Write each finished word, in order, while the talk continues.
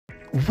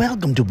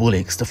Welcome to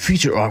Bullixs, the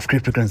future of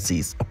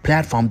cryptocurrencies, a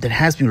platform that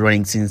has been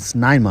running since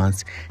 9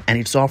 months and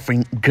it's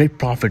offering great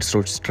profits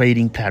through its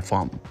trading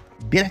platform.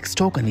 BLX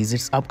token is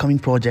its upcoming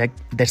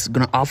project that's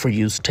gonna offer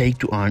you stake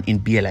to earn in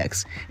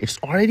BLX. It's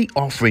already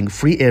offering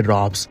free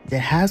airdrops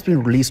that has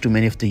been released to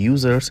many of the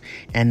users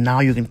and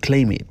now you can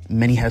claim it.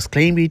 Many has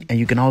claimed it and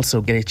you can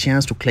also get a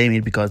chance to claim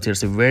it because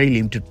there's a very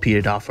limited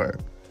period offer.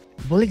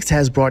 Bullixs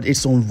has brought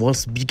its own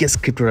world's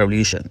biggest crypto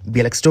revolution.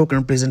 BLX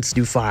token presents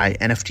DeFi,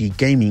 NFT,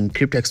 gaming,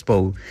 crypto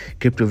expo,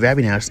 crypto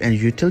webinars, and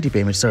utility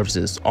payment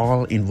services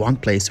all in one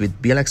place with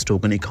BLX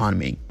token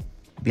economy.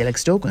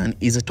 BLX token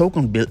is a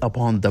token built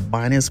upon the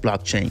Binance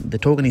blockchain. The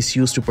token is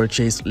used to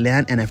purchase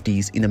land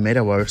NFTs in the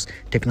Metaverse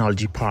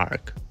Technology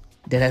Park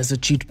that has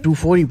achieved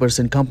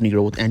 240% company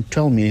growth and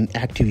 12 million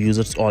active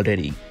users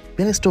already.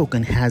 BLX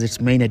token has its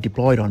mainnet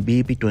deployed on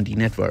BEP20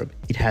 network.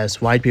 It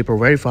has white paper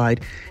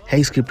verified,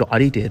 Haze crypto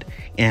audited,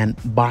 and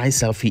buy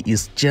selfie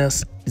is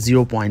just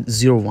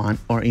 0.01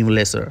 or even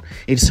lesser.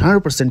 It's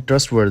 100%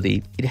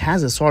 trustworthy. It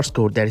has a source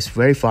code that is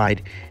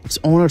verified. Its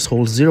owners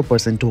hold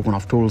 0% token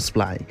of total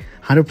supply.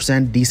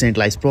 100%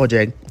 decentralized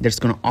project that's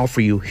gonna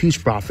offer you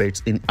huge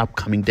profits in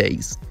upcoming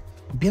days.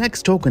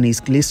 BLX token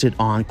is listed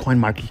on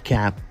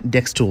CoinMarketCap,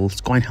 DexTools,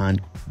 CoinHunt,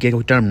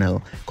 Gecko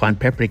Terminal,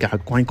 CoinPaprika,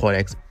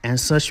 CoinCodex, and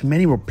such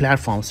many more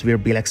platforms where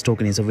BLX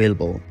token is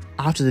available.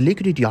 After the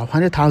liquidity of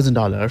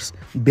 $100,000,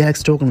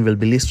 BLX token will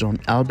be listed on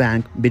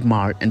LBank,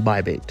 Bitmart, and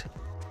Bybit.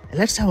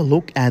 Let's have a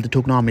look at the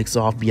tokenomics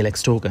of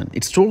BLX token.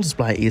 Its total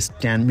supply is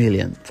 10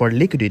 million. For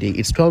liquidity,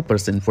 it's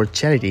 12%. For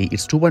charity,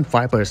 it's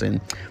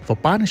 2.5%. For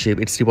partnership,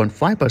 it's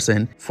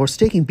 3.5%. For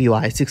staking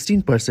PY,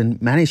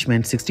 16%.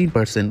 Management,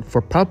 16%.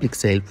 For public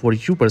sale,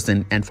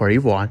 42%. And for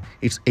reward,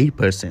 it's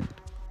 8%.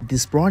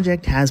 This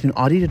project has been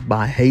audited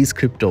by Haze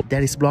Crypto,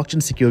 that is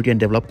blockchain security and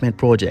development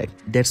project.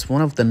 That's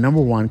one of the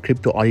 #1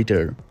 crypto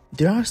auditor.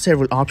 There are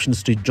several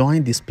options to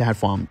join this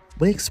platform.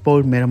 Bullixs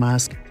support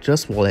MetaMask,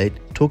 Trust Wallet,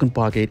 Token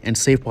Pocket, and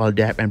SafeWallet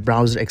app and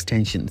browser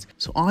extensions.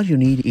 So all you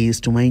need is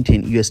to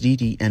maintain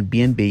USDT and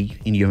BNB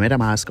in your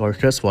MetaMask or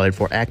Trust Wallet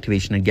for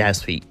activation and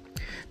gas fee.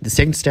 The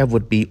second step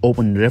would be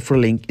open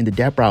Referral link in the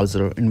dApp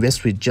browser,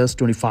 invest with just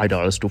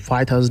 $25 to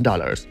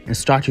 $5,000 and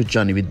start your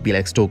journey with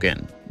BLX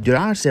token. There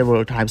are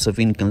several types of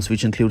incomes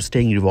which include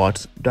staking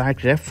rewards,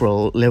 direct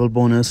referral, level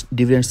bonus,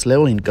 dividends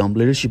level income,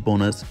 leadership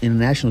bonus,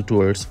 international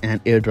tours,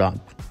 and airdrop.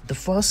 The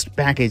first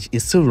package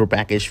is Silver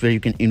package where you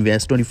can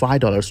invest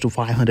 $25 to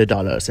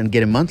 $500 and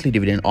get a monthly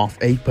dividend of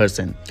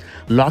 8%.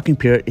 Lock-in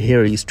period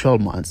here is 12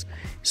 months.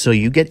 So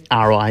you get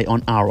ROI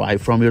on ROI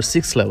from your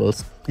 6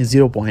 levels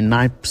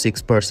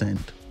 0.96%.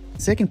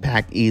 Second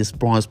pack is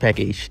Bronze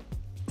package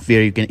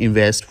where you can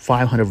invest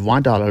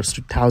 $501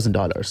 to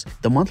 $1,000.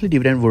 The monthly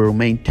dividend will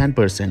remain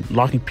 10%.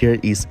 Lock-in period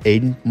is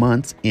 8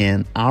 months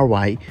and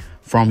ROI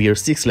from your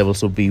 6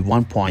 levels will be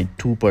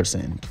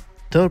 1.2%.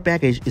 Third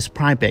package is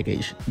Prime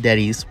package, that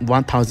is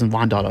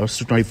 $1,001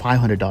 to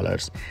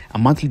 $2,500. A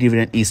monthly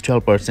dividend is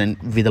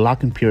 12% with a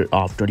lock-in period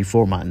of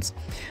 24 months.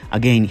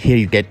 Again, here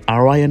you get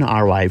ROI and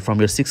ROI from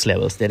your 6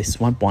 levels, that is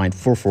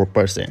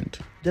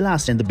 1.44%. The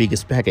last and the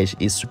biggest package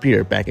is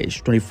Superior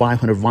package,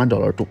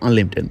 $2,501 to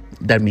unlimited.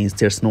 That means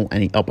there's no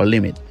any upper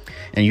limit.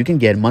 And you can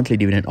get monthly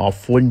dividend of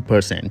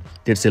 14%.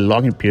 There's a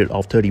lock-in period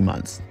of 30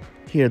 months.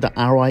 Here, the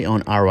ROI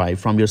on ROI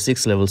from your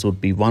 6 levels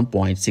would be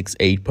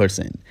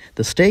 1.68%.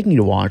 The staking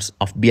rewards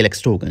of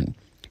BLX token,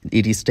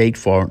 it is staked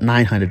for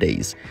 900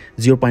 days.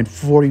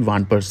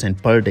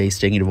 0.41% per day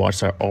staking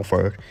rewards are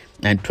offered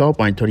and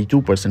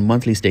 12.32%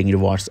 monthly staking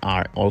rewards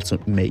are also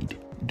made.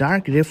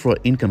 Direct referral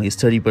income is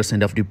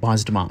 30% of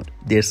deposit amount.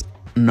 There's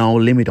no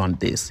limit on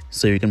this,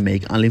 so you can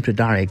make unlimited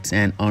directs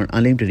and earn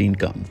unlimited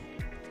income.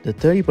 The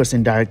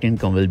 30% direct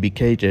income will be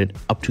credited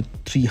up to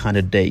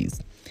 300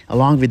 days.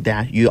 Along with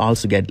that, you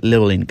also get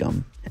level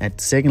income. At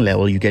second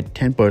level, you get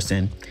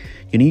 10%.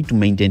 You need to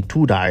maintain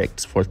 2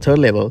 directs. For third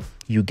level,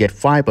 you get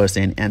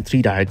 5% and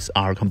 3 directs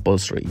are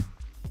compulsory.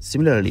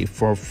 Similarly,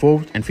 for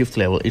 4th and 5th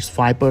level, it's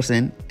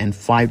 5% and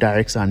 5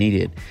 directs are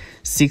needed.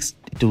 6th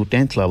to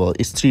 10th level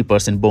is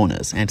 3%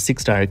 bonus and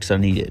 6 directs are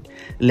needed.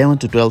 11th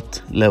to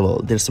 12th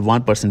level, there's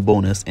 1%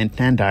 bonus and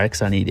 10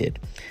 directs are needed.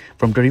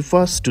 From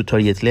 21st to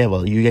 30th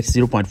level, you get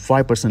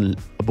 0.5%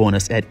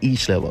 bonus at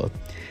each level.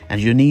 And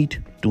you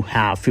need to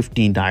have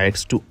 15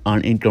 directs to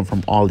earn income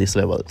from all these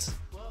levels.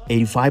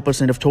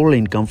 85% of total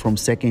income from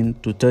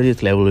 2nd to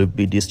 30th level will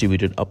be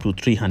distributed up to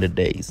 300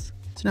 days.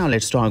 So now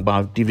let's talk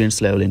about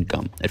dividends level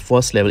income. At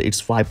first level, it's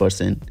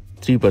 5%,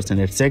 3%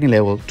 at second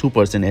level,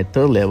 2% at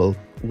third level,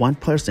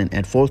 1%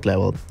 at fourth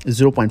level,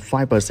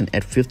 0.5%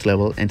 at fifth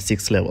level, and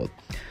sixth level.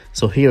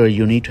 So here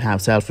you need to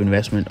have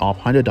self-investment of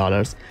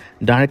 $100,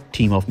 direct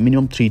team of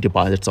minimum 3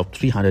 deposits of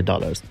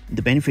 $300.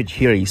 The benefit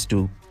here is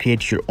to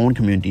create your own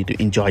community to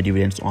enjoy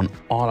dividends on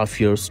all of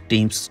your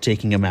team's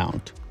staking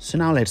amount. So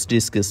now let's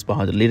discuss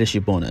about the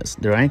leadership bonus.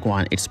 The rank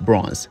 1, it's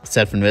bronze.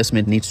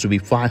 Self-investment needs to be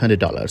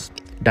 $500.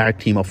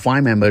 direct team of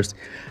 5 members,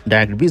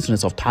 direct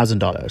business of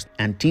 $1,000,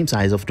 and team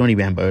size of 20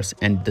 members,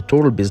 and the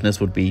total business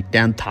would be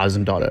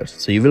 $10,000.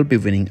 So you will be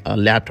winning a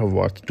laptop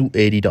worth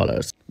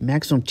 $280.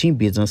 Maximum team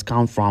business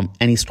count from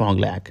any strong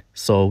leg.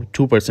 So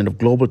 2% of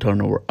global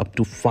turnover up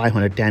to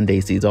 510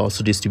 days is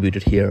also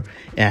distributed here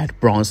at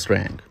bronze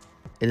rank.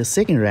 At the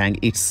second rank,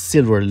 it's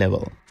silver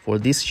level. For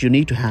this, you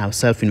need to have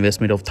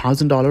self-investment of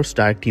 $1,000,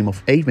 direct team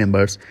of 8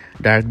 members,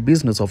 direct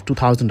business of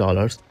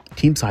 $2,000,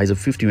 team size of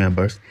 50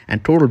 members,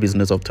 and total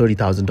business of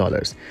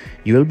 $30,000.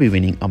 You will be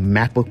winning a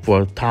MacBook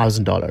worth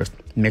 $1,000.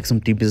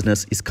 Maximum team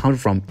business is counted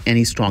from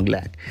any strong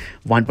leg.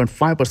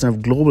 1.5%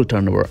 of global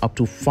turnover up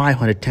to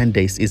 510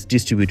 days is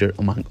distributed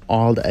among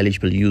all the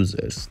eligible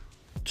users.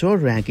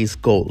 Third rank is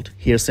gold.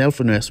 Here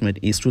self-investment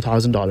is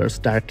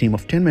 $2,000, direct team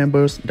of 10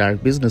 members,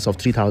 direct business of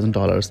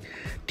 $3,000,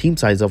 team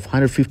size of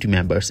 150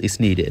 members is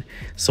needed.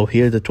 So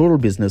here the total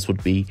business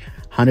would be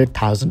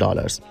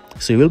 $100,000.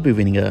 So you will be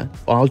winning a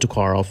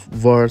all-to-car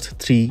of worth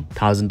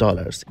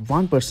 $3,000.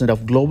 1%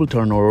 of global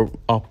turnover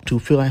up to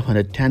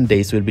 510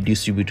 days will be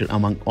distributed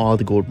among all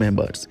the gold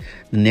members.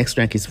 The next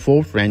rank is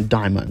fourth rank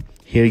diamond.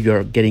 Here you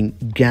are getting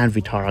Grand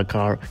Vitara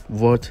car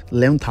worth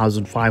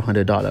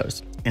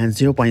 $11,500. And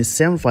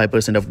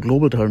 0.75% of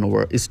global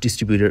turnover is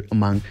distributed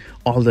among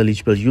all the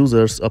eligible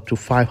users up to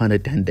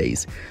 510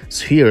 days.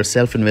 So here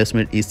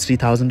self-investment is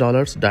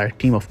 $3,000, direct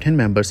team of 10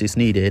 members is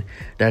needed,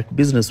 direct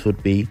business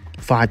would be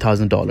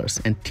 $5,000,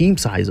 and team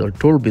size or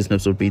total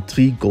business would be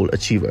 3 gold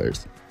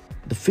achievers.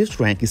 The fifth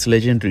rank is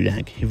legendary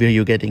rank, where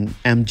you're getting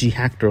MG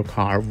Hector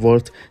car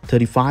worth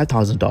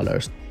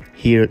 $35,000.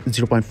 Here,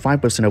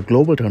 0.5% of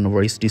global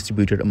turnover is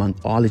distributed among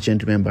all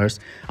legendary members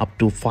up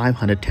to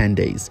 510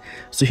 days.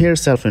 So here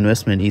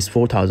self-investment is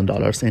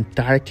 $4,000 and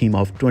direct team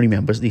of 20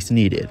 members is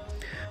needed.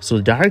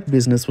 So direct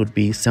business would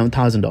be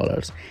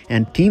 $7,000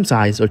 and team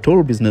size or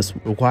total business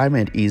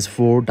requirement is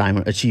 4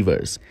 diamond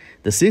achievers.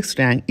 The sixth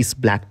rank is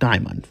black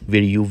diamond,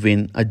 where you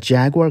win a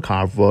Jaguar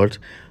car worth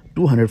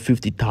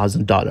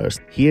 $250,000.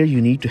 Here you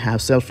need to have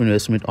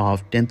self-investment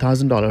of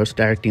 $10,000,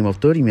 direct team of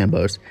 30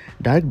 members,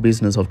 direct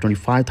business of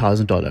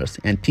 $25,000,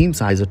 and team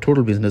size or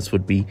total business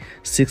would be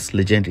 6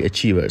 legendary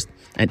achievers,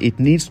 and it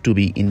needs to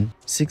be in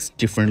 6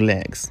 different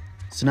legs.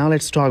 So now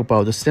let's talk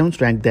about the 7th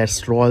rank,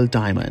 that's Royal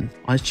Diamond.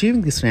 On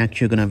achieving this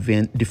rank, you're gonna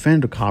win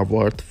Defender car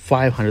worth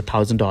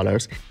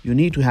 $500,000. You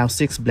need to have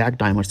 6 black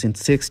diamonds in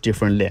 6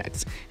 different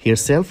legs. Here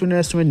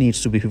self-investment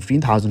needs to be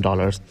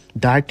 $15,000,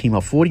 direct team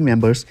of 40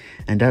 members,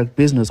 and direct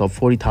business of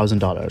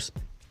 $40,000.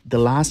 The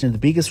last and the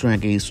biggest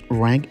rank is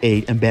rank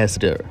 8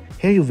 Ambassador.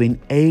 Here you win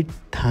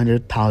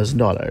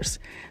 $800,000.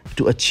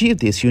 To achieve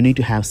this, you need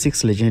to have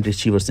 6 legendary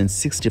achievers in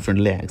 6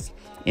 different legs.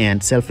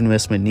 And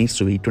self-investment needs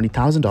to be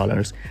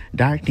 $20,000,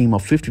 direct team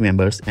of 50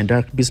 members, and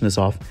direct business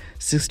of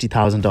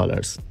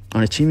 $60,000.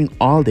 On achieving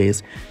all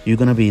this, you're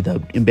going to be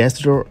the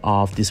ambassador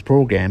of this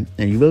program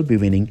and you will be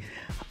winning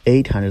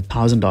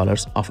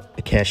 $800,000 of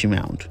a cash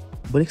amount.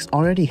 Bullixs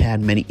already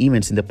had many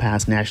events in the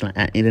past, national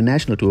and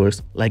international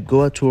tours like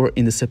Goa tour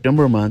in the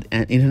September month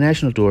and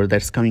international tour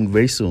that's coming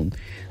very soon.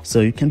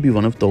 So you can be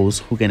one of those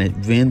who can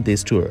win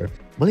this tour.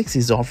 Bullixs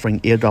is offering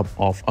airdrop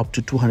of up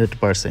to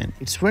 200%.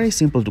 It's very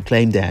simple to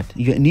claim that.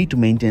 You need to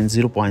maintain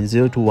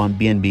 0.021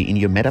 BNB in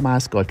your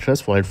MetaMask or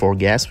Trust wallet for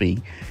gas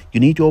fee. You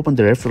need to open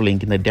the referral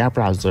link in the dApp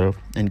browser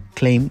and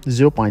claim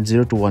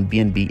 0.021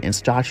 BNB and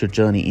start your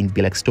journey in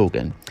Bullixs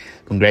token.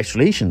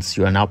 Congratulations,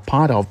 you are now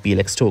part of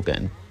Bullixs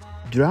token.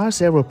 There are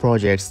several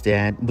projects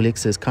that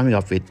Bullixs is coming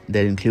up with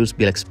that includes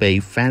Bullixs Pay,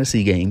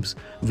 Fantasy Games,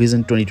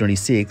 Vision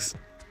 2026,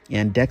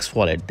 and Dex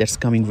Wallet that's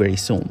coming very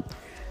soon.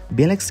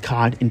 Bullixs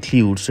Card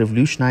includes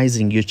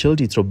revolutionizing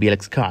utility through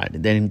Bullixs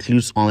Card that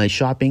includes online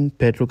shopping,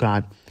 petrol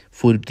card,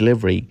 food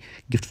delivery,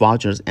 gift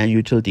vouchers, and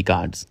utility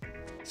cards.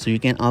 So you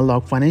can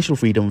unlock financial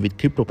freedom with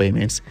crypto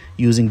payments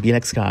using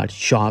Bullixs Card,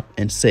 shop,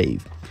 and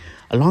save.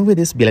 Along with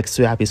this, Bullixs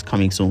Swap is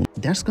coming soon.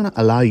 That's gonna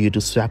allow you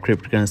to swap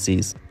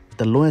cryptocurrencies at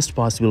the lowest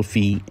possible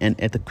fee and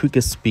at the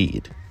quickest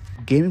speed.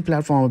 Gaming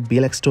platform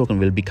Bullixs token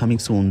will be coming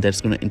soon.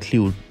 That's gonna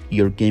include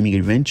your gaming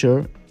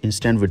adventure,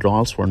 instant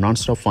withdrawals for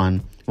non-stop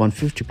fun,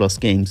 150 plus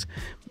games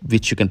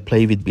which you can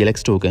play with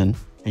Bullixs token,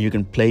 and you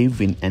can play,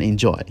 win, and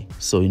enjoy.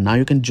 So now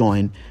you can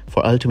join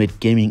for ultimate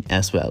gaming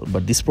as well.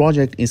 But this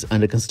project is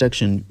under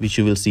construction, which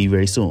you will see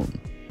very soon.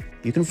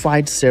 You can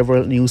find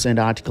several news and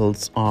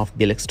articles of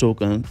Bullixs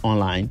token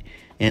online.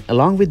 And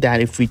along with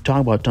that, if we talk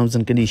about terms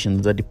and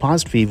conditions, the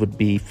deposit fee would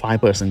be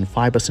 5%.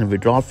 5%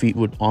 withdrawal fee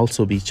would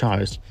also be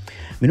charged.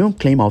 Minimum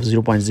claim of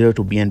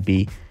 0.02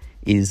 BNB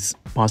is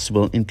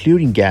possible,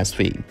 including gas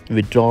fee.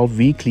 Withdrawal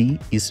weekly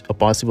is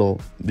possible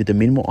with a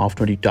minimum of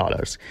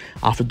 $20.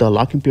 After the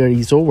locking period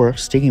is over,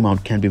 staking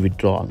amount can be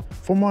withdrawn.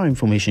 For more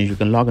information, you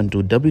can log on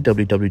to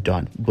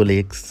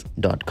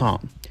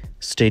www.bullixs.com.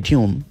 Stay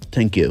tuned.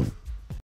 Thank you.